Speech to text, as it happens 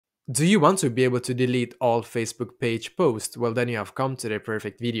Do you want to be able to delete all Facebook page posts? Well, then you have come to the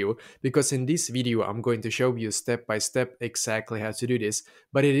perfect video, because in this video I'm going to show you step by step exactly how to do this.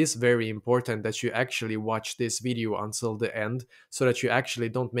 But it is very important that you actually watch this video until the end so that you actually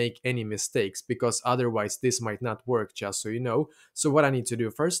don't make any mistakes, because otherwise this might not work, just so you know. So what I need to do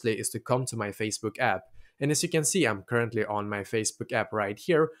firstly is to come to my Facebook app. And as you can see, I'm currently on my Facebook app right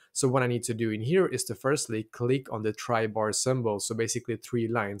here. So what I need to do in here is to firstly click on the tri-bar symbol, so basically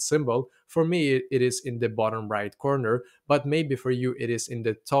three-line symbol. For me, it is in the bottom right corner, but maybe for you it is in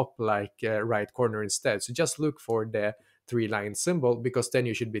the top right corner instead. So just look for the three-line symbol, because then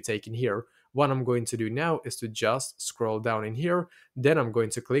you should be taken here. What I'm going to do now is to just scroll down in here. Then I'm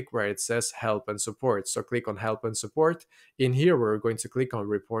going to click where it says help and support. So click on help and support. In here, we're going to click on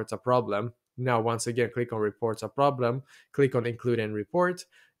report a problem. Now, once again, click on report a problem, click on include and report,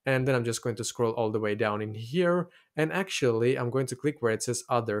 and then I'm just going to scroll all the way down in here. And actually, I'm going to click where it says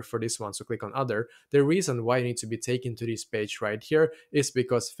other for this one. So click on other. The reason why you need to be taken to this page right here is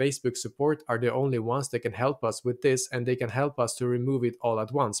because Facebook support are the only ones that can help us with this, and they can help us to remove it all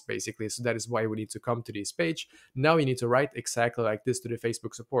at once, basically. So that is why we need to come to this page. Now you need to write exactly like this to the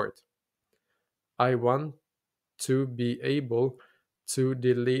Facebook support. I want to be able to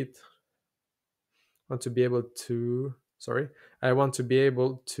delete want to be able to sorry I want to be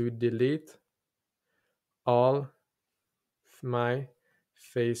able to delete all my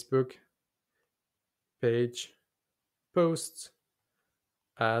Facebook page posts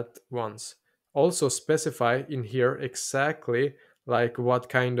at once. Also specify in here exactly like what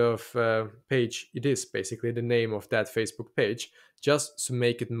kind of page it is, basically the name of that Facebook page, just to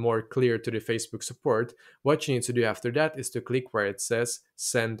make it more clear to the Facebook support. What you need to do after that is to click where it says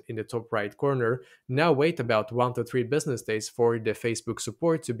send in the top right corner. Now wait about 1 to 3 business days for the Facebook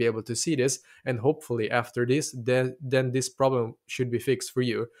support to be able to see this, and hopefully after this, then this problem should be fixed for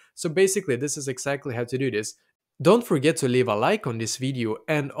you. So basically this is exactly how to do this. Don't forget to leave a like on this video,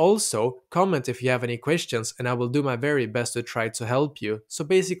 and also comment if you have any questions, and I will do my very best to try to help you. So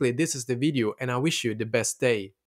basically this is the video, and I wish you the best day.